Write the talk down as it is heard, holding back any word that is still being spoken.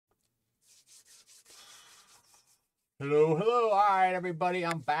Hello, hello. All right, everybody.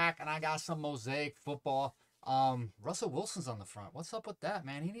 I'm back and I got some Mosaic football. Russell Wilson's on the front. What's up with that,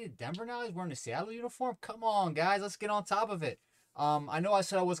 man? He needed Denver now. He's wearing the Seattle uniform. Come on, guys. Let's get on top of it. I know I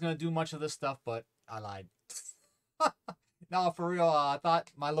said I was gonna do much of this stuff, but I lied. No, for real. I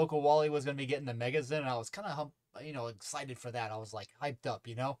thought my local Wally was gonna be getting the megas in, and I was kind of excited for that. I was like hyped up,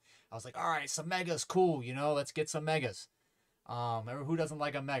 you know. I was like, all right, some megas, cool, you know. Let's get some megas. Who doesn't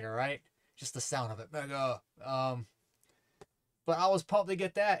like a mega, right? Just the sound of it, mega. But I was pumped to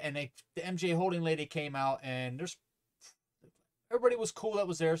get that, and the MJ Holding lady came out, and there's everybody was cool that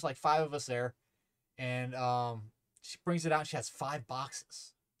was there. There's like five of us there, and she brings it out. And she has 5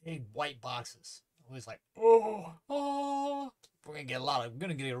 boxes, big white boxes. I was like, oh, we're gonna get a lot of, we're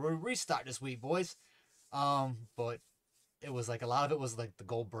gonna get a restock this week, boys. But it was like a lot of it was like the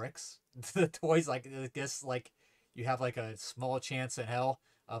gold bricks, the toys. Like I guess like you have like a small chance in hell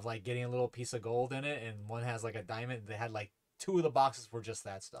of like getting a little piece of gold in it, and one has like a diamond. They had like two of the boxes were just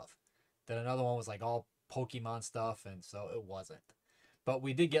that stuff. Then another one was like all Pokemon stuff, and so it wasn't. But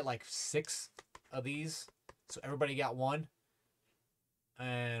we did get like 6 of these, so everybody got one.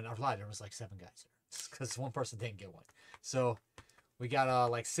 And our lie, there was like 7 guys there because one person didn't get one. So we got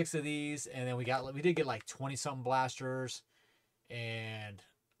like 6 of these, and then we did get like 20 something blasters and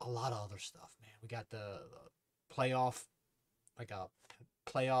a lot of other stuff, man. We got the playoff, like a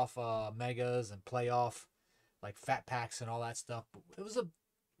playoff megas and playoff like fat packs and all that stuff. But it was a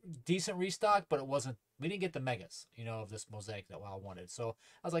decent restock, but it wasn't. We didn't get the megas, of this mosaic that I wanted. So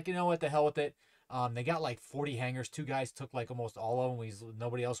I was like, you know what, the hell with it. They got like 40 hangers. 2 guys took like almost all of them.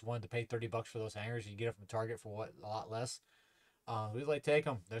 Nobody else wanted to pay $30 for those hangers. You get it from Target for what, a lot less. We was like, take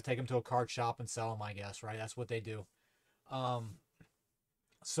them. They'll take them to a card shop and sell them, I guess, right? That's what they do. Um,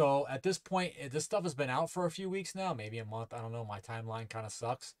 so at this point, this stuff has been out for a few weeks now, maybe a month. I don't know. My timeline kind of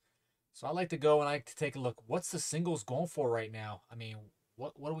sucks. So I like to go and I like to take a look. What's the singles going for right now? I mean,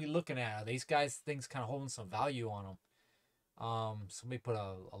 what are we looking at? Are these guys things kind of holding some value on them? Somebody put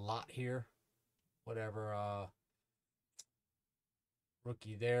a lot here. Whatever.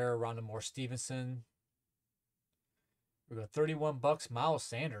 Rookie there. Rondell Moore Stevenson. We got $31. Miles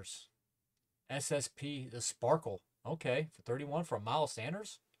Sanders. SSP the Sparkle. Okay, for 31 for Miles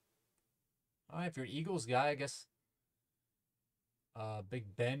Sanders. All right, if you're an Eagles guy, I guess.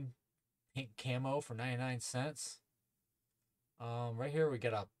 Big Ben pink camo for 99 cents. Right here we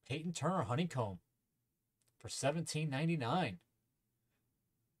got a Peyton Turner honeycomb for 17.99.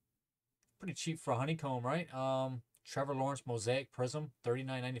 Pretty cheap for a honeycomb, right? Trevor Lawrence Mosaic Prism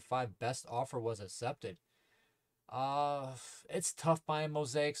 39.95. Best offer was accepted. Uh, it's tough buying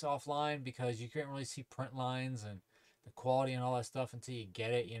mosaics offline because you can't really see print lines and the quality and all that stuff until you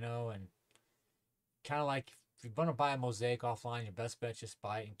get it, and kind of like if you're gonna buy a mosaic offline, your best bet just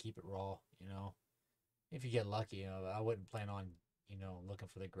buy it and keep it raw. If you get lucky, I wouldn't plan on, looking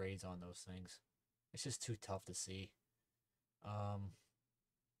for the grades on those things. It's just too tough to see. Um,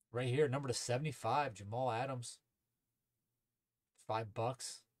 right here, number to 75, Jamal Adams,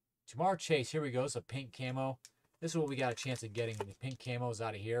 $5. Jamar Chase, here we go. It's a pink camo. This is what we got a chance of getting. The pink camos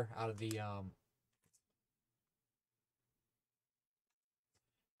out of here, out of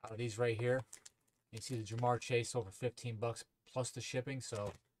these right here. You can see the Jamar Chase over $15 plus the shipping,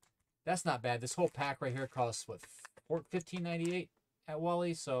 so that's not bad. This whole pack right here costs what, $15.98 at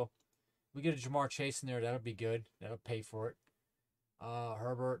Wally. So we get a Jamar Chase in there, that'll be good. That'll pay for it.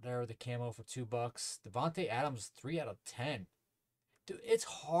 Herbert there, the camo for $2. Devontae Adams, 3 out of 10. Dude, it's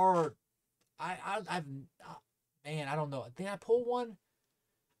hard. I've man, I don't know. Did I pull one?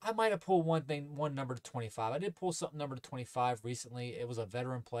 I might have pulled one number to 25. I did pull something number to 25 recently. It was a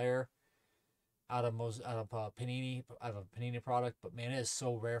veteran player Panini, out of a Panini product, but man, it is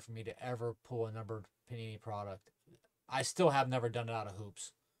so rare for me to ever pull a numbered Panini product. I still have never done it out of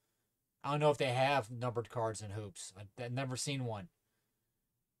hoops. I don't know if they have numbered cards in hoops. I've never seen one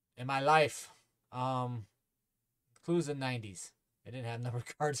in my life. Clues in '90s. They didn't have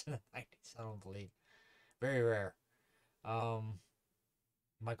numbered cards in the '90s. I don't believe. Very rare. Um,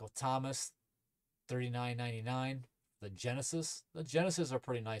 Michael Thomas, 39.99. The Genesis. The Genesis are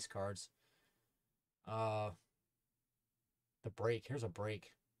pretty nice cards. Uh, the break. Here's a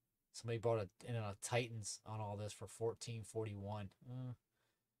break. Somebody bought in a Titans on all this for 14.41.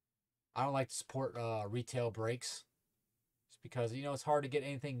 I don't like to support retail breaks, just because it's hard to get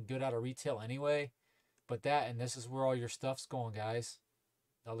anything good out of retail anyway. But this is where all your stuff's going, guys.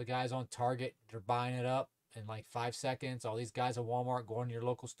 All the guys on Target, they're buying it up in like 5 seconds. All these guys at Walmart going to your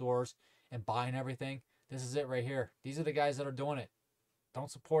local stores and buying everything. This is it right here. These are the guys that are doing it.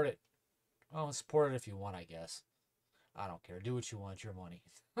 Don't support it. Well, support it if you want, I guess. I don't care. Do what you want. Your money.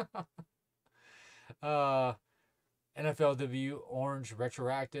 uh, NFLW Orange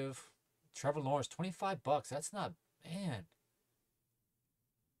Retroactive. Trevor Lawrence, 25 bucks. That's not, man.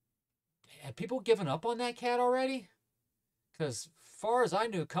 Have people given up on that cat already? Because far as I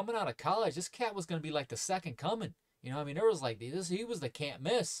knew, coming out of college, this cat was going to be like the second coming. You know, I mean, there was like this. He was the can't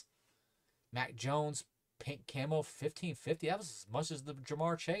miss. Mac Jones, pink camo, 1550. That was as much as the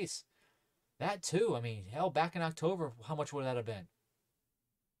Jamar Chase. That too. I mean, hell, back in October, how much would that have been?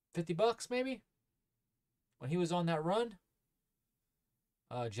 50 bucks maybe? When he was on that run?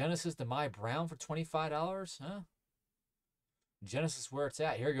 Genesis Demai Brown for $25, huh? Genesis where it's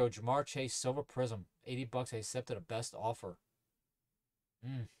at. Here you go. Jamar Chase Silver Prism. 80 bucks. I accepted a best offer.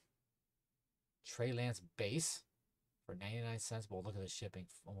 Trey Lance base for 99 cents. Well, look at the shipping.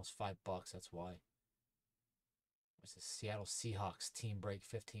 Almost $5. That's why. What's the Seattle Seahawks team break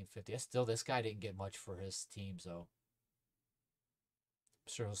 1550? Still, this guy didn't get much for his team, so I'm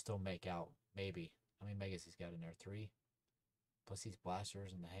sure he'll still make out. Maybe. How many megas he's got in there? 3. Plus these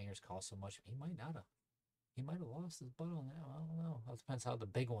blasters and the hangers cost so much. He might not have. He might have lost his butt on that. I don't know. It depends how the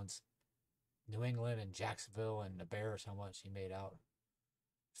big ones. New England and Jacksonville and the Bears, how much he made out.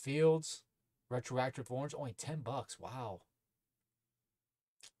 Fields, retroactive orange, only $10. Wow.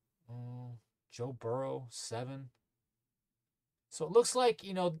 Joe Burrow, 7. So it looks like,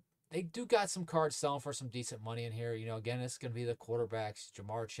 you know, they do got some cards selling for some decent money in here. You know, again, it's going to be the quarterbacks.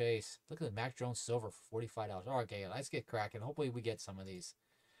 Jamar Chase. Look at the Mac Jones Silver for $45. All right, okay, let's get cracking. Hopefully we get some of these.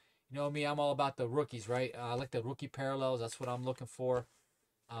 You know me, I'm all about the rookies, right? I like the rookie parallels. That's what I'm looking for.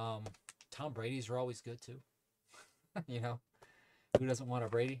 Tom Brady's are always good, too. You know, who doesn't want a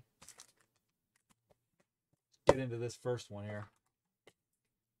Brady? Get into this first one here.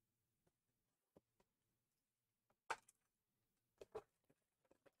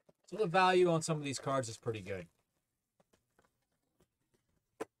 So the value on some of these cards is pretty good.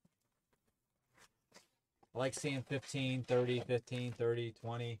 I like seeing 15, 30, 15, 30,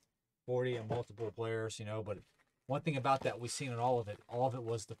 20, 40 and multiple players, you know, but one thing about that we've seen in all of it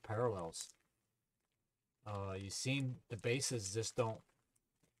was the parallels. You've seen the bases just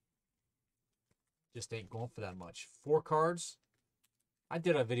ain't going for that much. 4 cards. I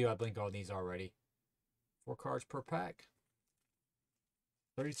did a video, I blink on these already. 4 cards per pack.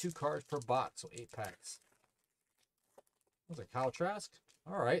 32 cards per box, so 8 packs. That was a Kyle Trask.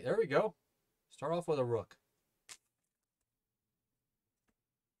 All right, there we go. Start off with a rook.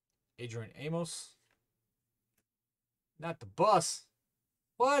 Adrian Amos. Not the bus.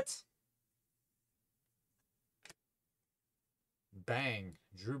 What? Bang.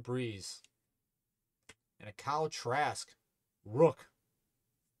 Drew Brees. And a Kyle Trask. Rook.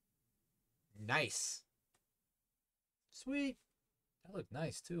 Nice. Sweet. That looked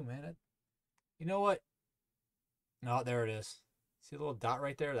nice too, man. You know what? Oh, there it is. See the little dot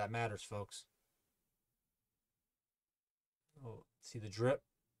right there? That matters, folks. Oh, see the drip?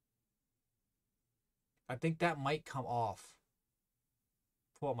 I think that might come off.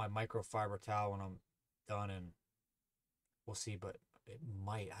 Pull out my microfiber towel when I'm done and we'll see, but it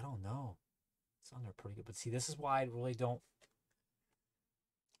might. I don't know. It's on there pretty good. But see, this is why I really don't.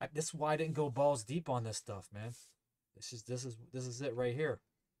 This is why I didn't go balls deep on this stuff, man. This is it right here.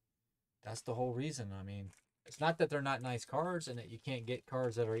 That's the whole reason. I mean, it's not that they're not nice cards and that you can't get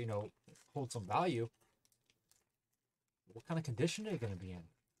cards that are, you know, hold some value. What kind of condition are they going to be in?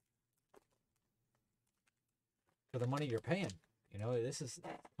 For the money you're paying. You know, this is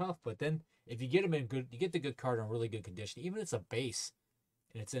tough. But then if you get them in good, you get the good card in really good condition. Even if it's a base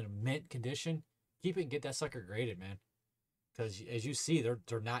and it's in a mint condition, keep it and get that sucker graded, man. Because as you see,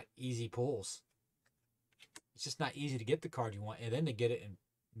 they're not easy pulls. It's just not easy to get the card you want. And then to get it in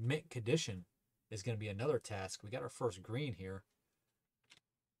mint condition is going to be another task. We got our first green here.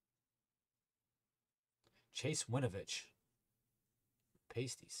 Chase Winovich.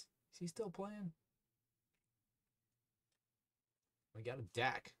 Pasties. Is he still playing? We got a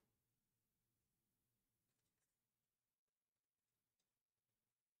Dak.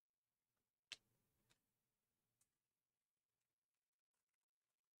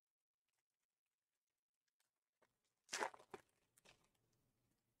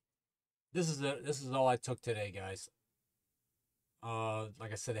 This is all I took today, guys.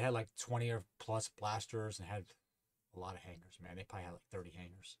 Like I said, they had like 20 or plus blasters and had a lot of hangers, man. They probably had like 30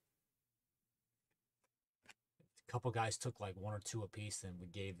 hangers. A couple guys took like 1 or 2 apiece, and we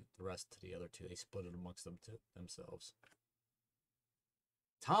gave the rest to the other 2. They split it amongst themselves.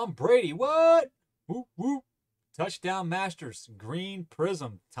 Tom Brady, what? Whoop, whoop. Touchdown Masters, green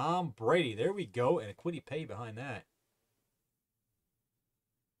prism. Tom Brady, there we go. And a Quiddy Pay behind that.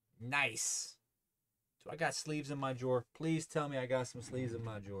 Nice. Do I got sleeves in my drawer? Please tell me I got some sleeves in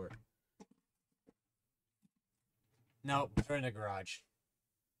my drawer. Nope, they're in the garage.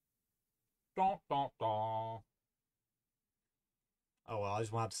 Dun, dun, dun. Oh well, I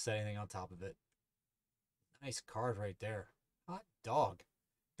just won't have to say anything on top of it. Nice card right there. Hot dog.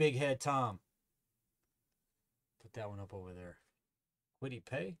 Big Head Tom. Put that one up over there. Quiddy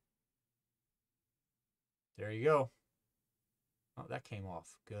Pay. There you go. Oh, that came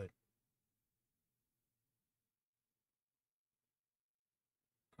off. Good.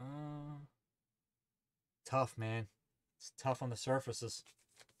 Tough, man. It's tough on the surfaces.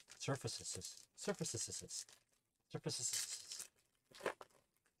 Surfaces. Surfaces. Surfaces.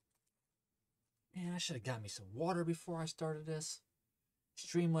 Man, I should have got me some water before I started this.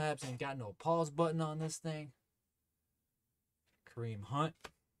 Streamlabs ain't got no pause button on this thing. Kareem Hunt.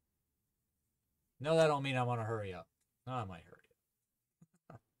 No, that don't mean I want to hurry up. No, I might hurry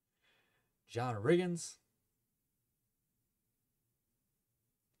up. John Riggins.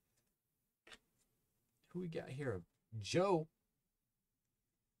 Who we got here? Joe.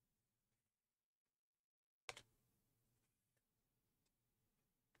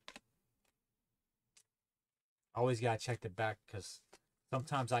 Always got to check the back because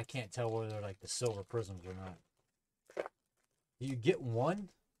sometimes I can't tell whether they're like the silver prisms or not. You get one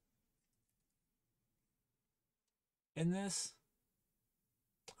in this?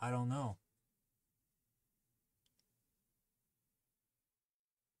 I don't know.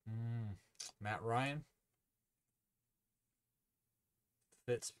 Matt Ryan.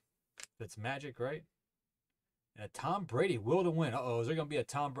 Fits Magic, right? And a Tom Brady will to win. Uh-oh, is there going to be a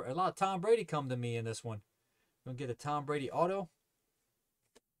lot of Tom Brady come to me in this one? Going to get a Tom Brady auto?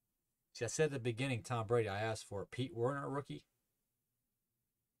 See, I said at the beginning, Tom Brady, I asked for it. Pete Werner, rookie.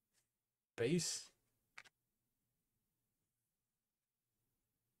 Base.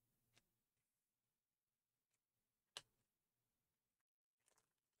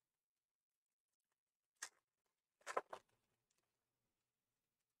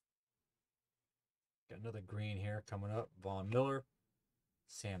 Got another green here coming up. Von Miller.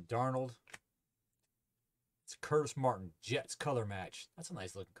 Sam Darnold. It's Curtis Martin. Jets color match. That's a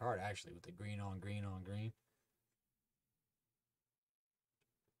nice looking card, actually, with the green on green on green.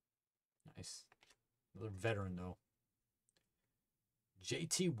 Nice. Another veteran, though.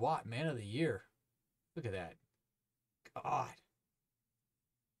 JT Watt, man of the year. Look at that. God.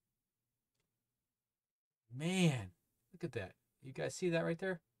 Man. Look at that. You guys see that right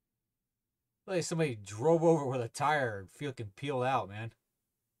there? Like somebody drove over with a tire and fucking peeled out, man.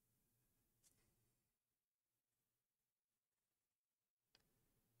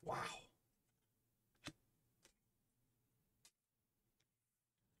 Wow.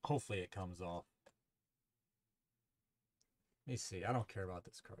 Hopefully it comes off. Let me see. I don't care about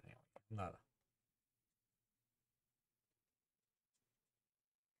this card anyway. I'm not a...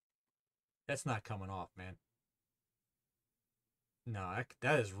 That's not coming off, man. No,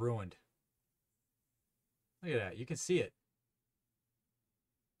 that is ruined. Look at that. You can see it.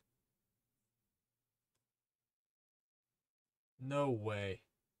 No way.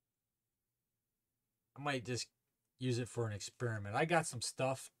 I might just use it for an experiment. I got some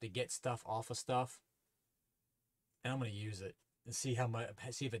stuff to get stuff off of stuff. And I'm going to use it and see how much,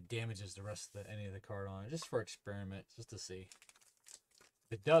 see if it damages the rest of any of the card on it. Just for experiment, just to see.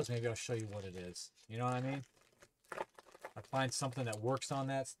 If it does, maybe I'll show you what it is. You know what I mean? I find something that works on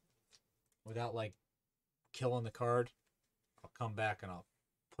that without like killing the card. I'll come back and I'll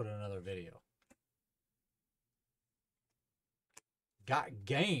put in another video. Got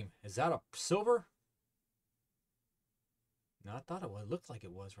Game. Is that a silver? No, I thought it would. It looked like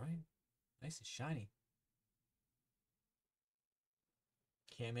it was, right? Nice and shiny.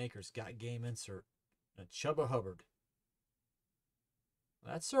 Cam Akers, Got Game insert. And Chubba Hubbard.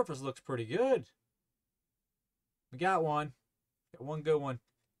 That surface looks pretty good. We got one. Got one good one.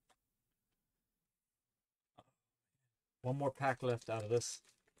 One more pack left out of this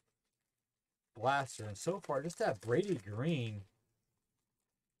blaster. And so far, just that Brady green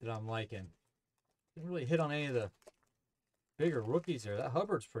that I'm liking. Didn't really hit on any of the bigger rookies there. That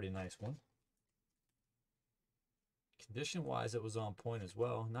Hubbard's a pretty nice one. Condition-wise, it was on point as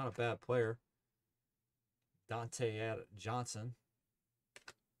well. Not a bad player. Dante Johnson.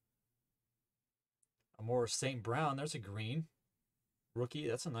 Amora St. Brown. There's a green. Rookie.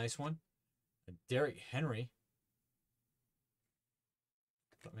 That's a nice one. And Derrick Henry.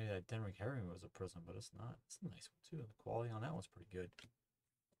 Thought maybe that Derrick Henry was a prism, but it's not. It's a nice one, too. The quality on that one's pretty good.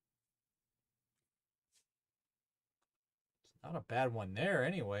 It's not a bad one there,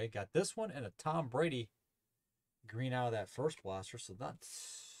 anyway. Got this one and a Tom Brady green out of that first blaster, so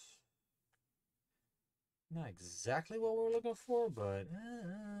that's not exactly what we're looking for, but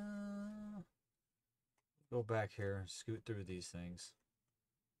Go back here and scoot through these things.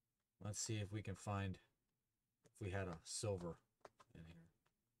 Let's see if we can find if we had a silver in here.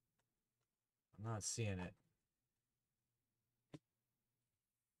 I'm not seeing it.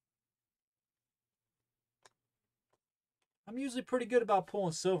 I'm usually pretty good about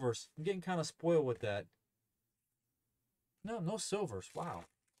pulling silvers. I'm getting kind of spoiled with that. No, no silvers. Wow.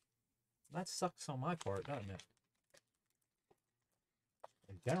 That sucks on my part, doesn't it?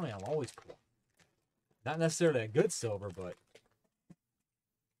 And generally, I'm always pulling. Not necessarily a good silver, but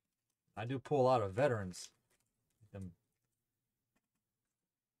I do pull a lot of veterans. Them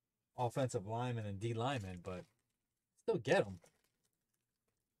offensive linemen and D linemen, but still get them.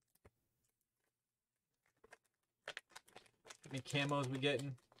 How many camos we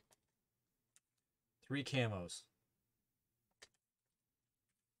getting? 3 camos.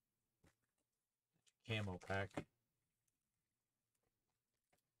 Camo pack.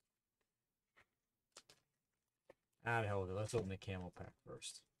 Ah, the hell with it. Let's open the camo pack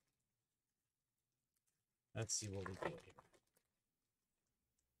first. Let's see what we get here.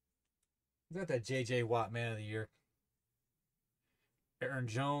 We got that J.J. Watt Man of the Year. Aaron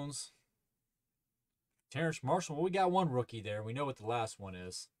Jones. Terrence Marshall. Well, we got one rookie there. We know what the last one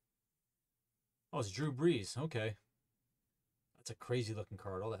is. Oh, it's Drew Brees. Okay. That's a crazy looking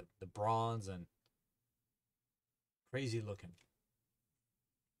card. All that, the bronze and crazy looking.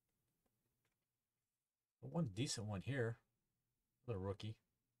 One decent one here. Little rookie.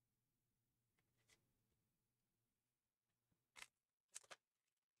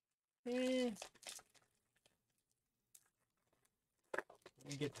 We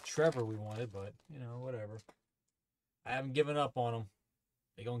get the Trevor we wanted, but, you know, whatever. I haven't given up on him.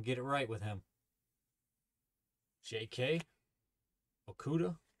 They're going to get it right with him. J.K.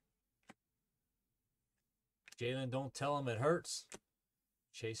 Okuda. Jalen, don't tell him it hurts.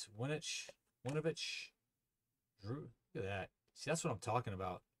 Chase Winovich. Drew. Look at that. See, that's what I'm talking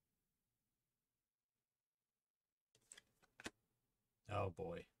about. Oh,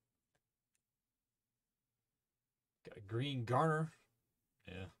 boy. Got a green Garner.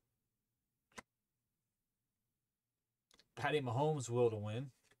 Yeah. Patty Mahomes will to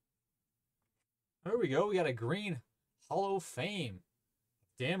win. There we go. We got a green Hall of Fame.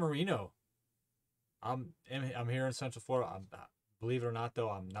 Dan Marino. I'm here in Central Florida. I'm not, believe it or not,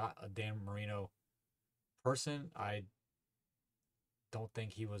 though, I'm not a Dan Marino person. I don't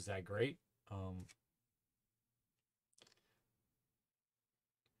think he was that great.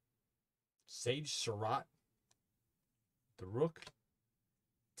 Sage Surratt, the Rook,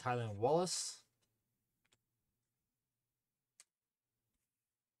 Tylan Wallace.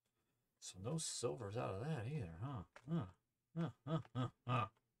 So no silvers out of that either, huh?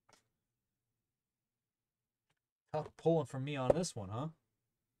 Tough pulling from me on this one, huh?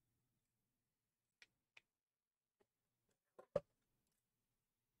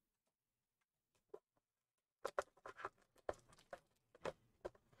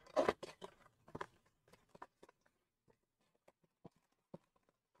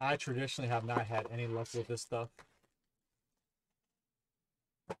 I traditionally have not had any luck with this stuff.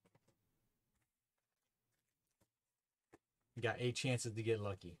 You got 8 chances to get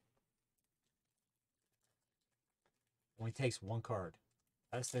lucky. Only takes 1 card.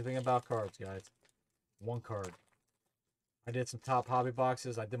 That's the thing about cards, guys. 1 card. I did some top hobby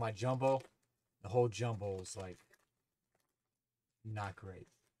boxes. I did my jumbo. The whole jumbo was like not great.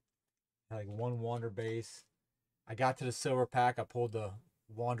 Like 1 Wander base. I got to the silver pack. I pulled the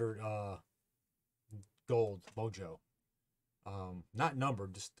Wander gold mojo. Not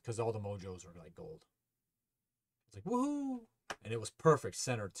numbered, just because all the mojos are like gold. It's like woohoo! And it was perfect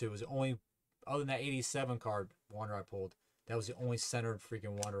centered too. It was the only, other than that 87 card Wander I pulled, that was the only centered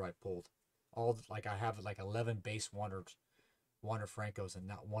freaking Wander I pulled. All like I have like 11 base Wander Francos, and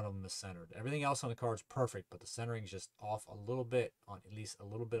not one of them is centered. Everything else on the card is perfect, but the centering is just off a little bit on, at least a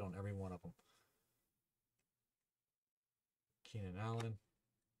little bit on every one of them. Keenan Allen,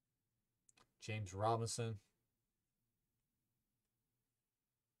 James Robinson.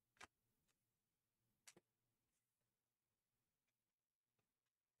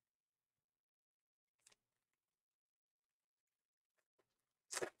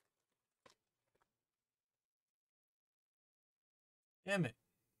 Emmett.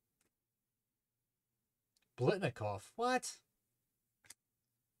 Blitnikoff. What?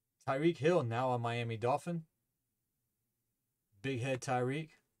 Tyreek Hill now on Miami Dolphin. Big head Tyreek.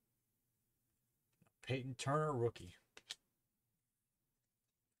 Peyton Turner, rookie.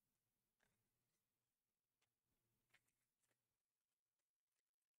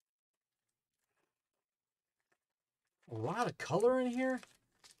 A lot of color in here,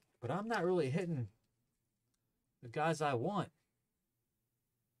 but I'm not really hitting The guys I want.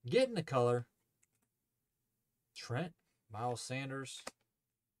 Getting the color. Trent, Miles Sanders,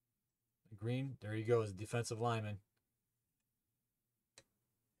 Green. There you go, as a defensive lineman.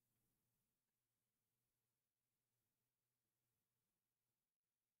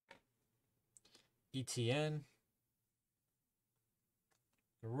 ETN.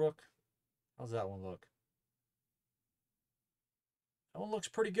 The Rook. How's that one look? That one looks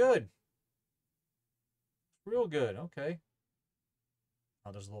pretty good. Real good. Okay.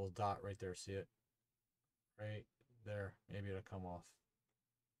 Oh, there's a little dot right there. See it? Right there. Maybe it'll come off.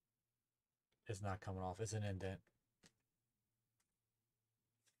 It's not coming off. It's an indent.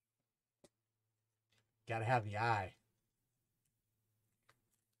 Gotta have the eye.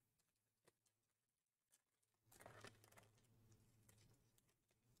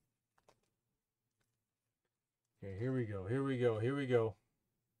 Okay, here we go. Here we go. Here we go.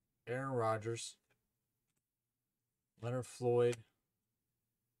 Aaron Rodgers. Leonard Floyd.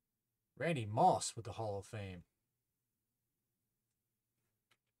 Randy Moss with the Hall of Fame.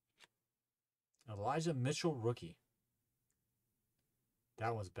 Elijah Mitchell, rookie.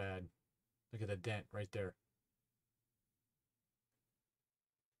 That one's bad. Look at the dent right there.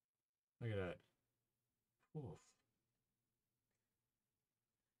 Look at that. Oof.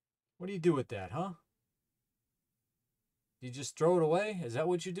 What do you do with that, huh? You just throw it away? Is that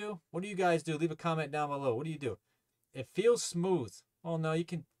what you do? What do you guys do? Leave a comment down below. What do you do? It feels smooth. Oh, no, you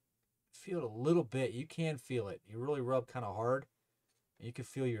can feel it a little bit. You can feel it. You really rub kind of hard. And you can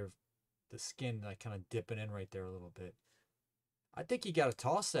feel the skin like kind of dipping in right there a little bit. I think you got to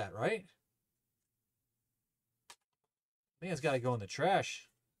toss that, right? I think it's got to go in the trash.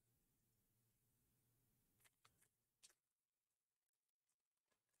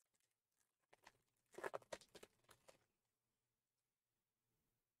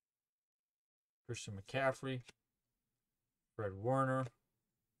 Christian McCaffrey. Fred Warner.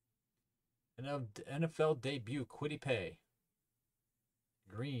 NFL debut, Quiddy Pay.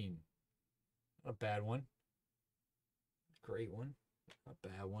 Green. Not a bad one. Great one. Not a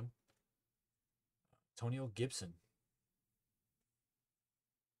bad one. Antonio Gibson.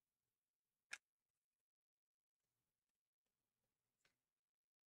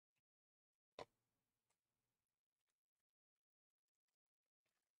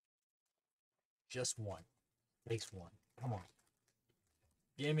 Just one. Takes one. Come on.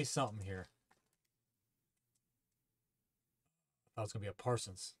 Give me something here. I thought it was going to be a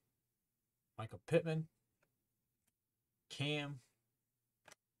Parsons. Michael Pittman. Cam.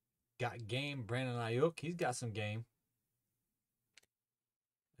 Got game. Brandon Ayuk. He's got some game.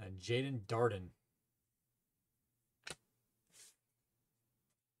 And Jaden Darden.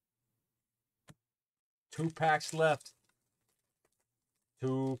 Two packs left.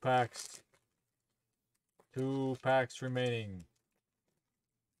 Two packs. Two packs remaining.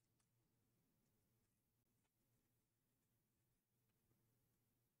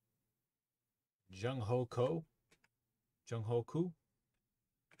 Jung Ho Ko. Jung Ho Koo.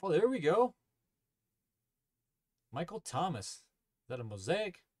 Oh, there we go. Michael Thomas. Is that a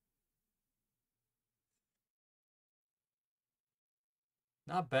Mosaic?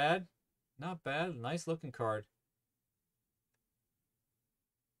 Not bad. Not bad. Nice looking card.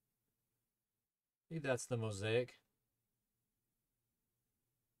 I think that's the Mosaic.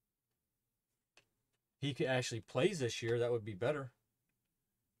 He could actually plays this year. That would be better.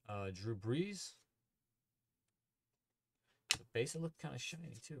 Drew Brees. The base looked kind of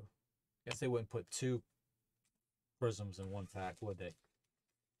shiny too. Guess they wouldn't put two prisms in one pack, would they?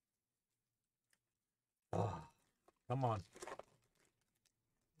 Oh, come on.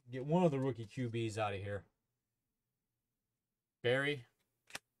 Get one of the rookie QBs out of here. Barry.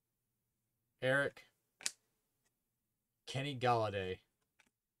 Eric. Kenny Galladay.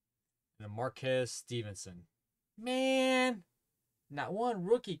 And then Marquez Stevenson. Man. Not one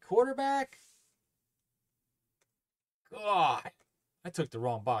rookie quarterback. God. I took the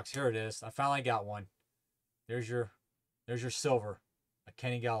wrong box. Here it is. I finally got one. There's your silver. A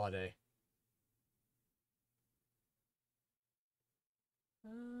Kenny Galladay. A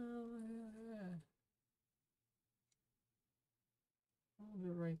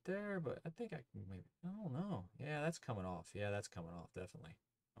little bit right there, but I think I can maybe. I don't know. Yeah, that's coming off. Yeah, that's coming off, definitely.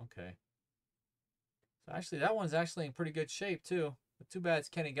 Okay. So actually, that one's actually in pretty good shape, too. But too bad it's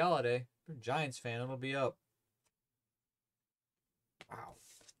Kenny Galladay. If you're a Giants fan, it'll be up. Wow.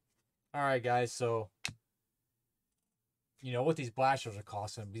 All right, guys. So, you know what these blasters are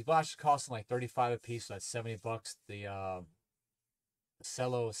costing? These blasters are costing like 35 a piece, so that's 70 bucks. The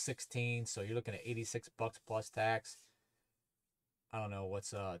Cello is 16, so you're looking at 86 bucks plus tax. I don't know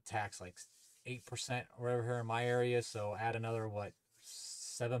what's tax like 8% or whatever here in my area. So add another, what,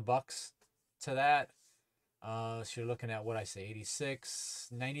 $7 to that. So you're looking at what I say, 86,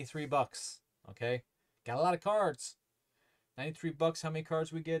 $93. Okay. Got a lot of cards. $93. How many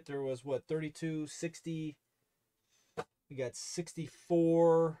cards we get? There was what, 32, 60. We got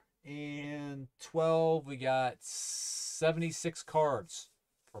 64 and 12. We got 76 cards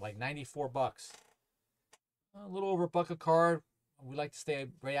for like $94. A little over $1 a card. We like to stay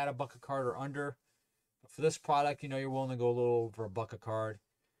right at $1 a card or under. But for this product, you're willing to go a little over $1 a card.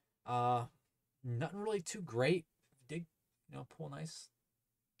 Nothing really too great. Did pull nice,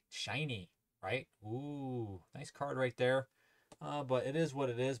 shiny, right? Ooh, nice card right there. But it is what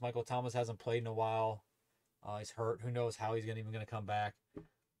it is. Michael Thomas hasn't played in a while. He's hurt. Who knows how he's even going to come back. I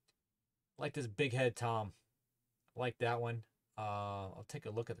like this Big Head Tom. I like that one. I'll take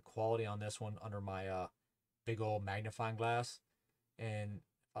a look at the quality on this one under my big old magnifying glass. And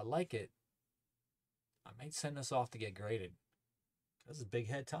if I like it, I might send this off to get graded. This is Big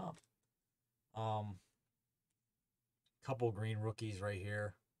Head Tom. Couple green rookies right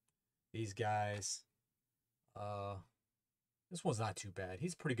here. These guys. This one's not too bad.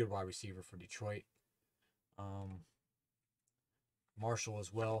 He's a pretty good wide receiver for Detroit. Marshall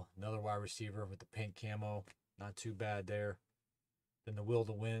as well, another wide receiver with the pink camo. Not too bad there. Then the Will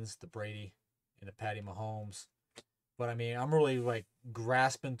to Wins, the Brady, and the Patty Mahomes. But I mean, I'm really like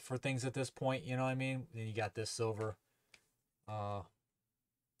grasping for things at this point, you know what I mean? Then you got this silver. The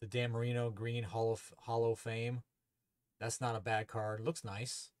Dan Marino green Hall of Fame. That's not a bad card. Looks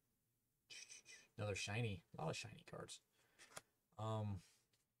nice. Another shiny, a lot of shiny cards.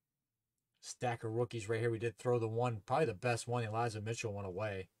 Stack of rookies right here. We did throw the one, probably the best one. Elijah Mitchell went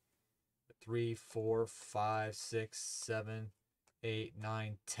away. 3, 4, 5, 6, 7, 8,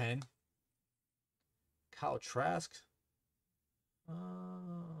 9, 10. Kyle Trask. Well,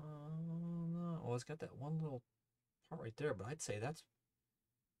 it's got that one little part right there, but I'd say that's.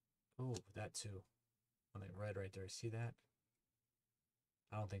 Oh, that too. On that red right there. See that?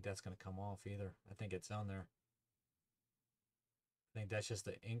 I don't think that's going to come off either. I think it's on there. I think that's just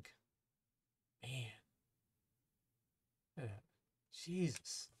the ink. Man. Look at that.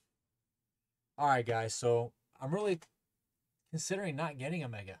 Jesus. All right, guys. So I'm really considering not getting a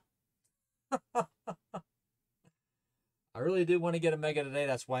Mega. I really did want to get a Mega today.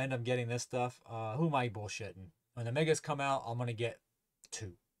 That's why I ended up getting this stuff. Who am I bullshitting? When the Megas come out, I'm going to get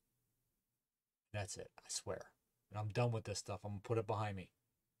 2. That's it. I swear. And I'm done with this stuff. I'm going to put it behind me.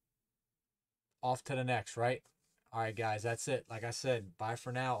 Off to the next, right? All right, guys. That's it. Like I said, bye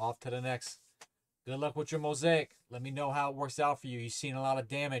for now. Off to the next. Good luck with your Mosaic. Let me know how it works out for you. You've seen a lot of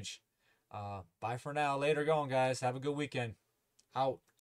damage. Bye for now. Later going, guys. Have a good weekend. Out.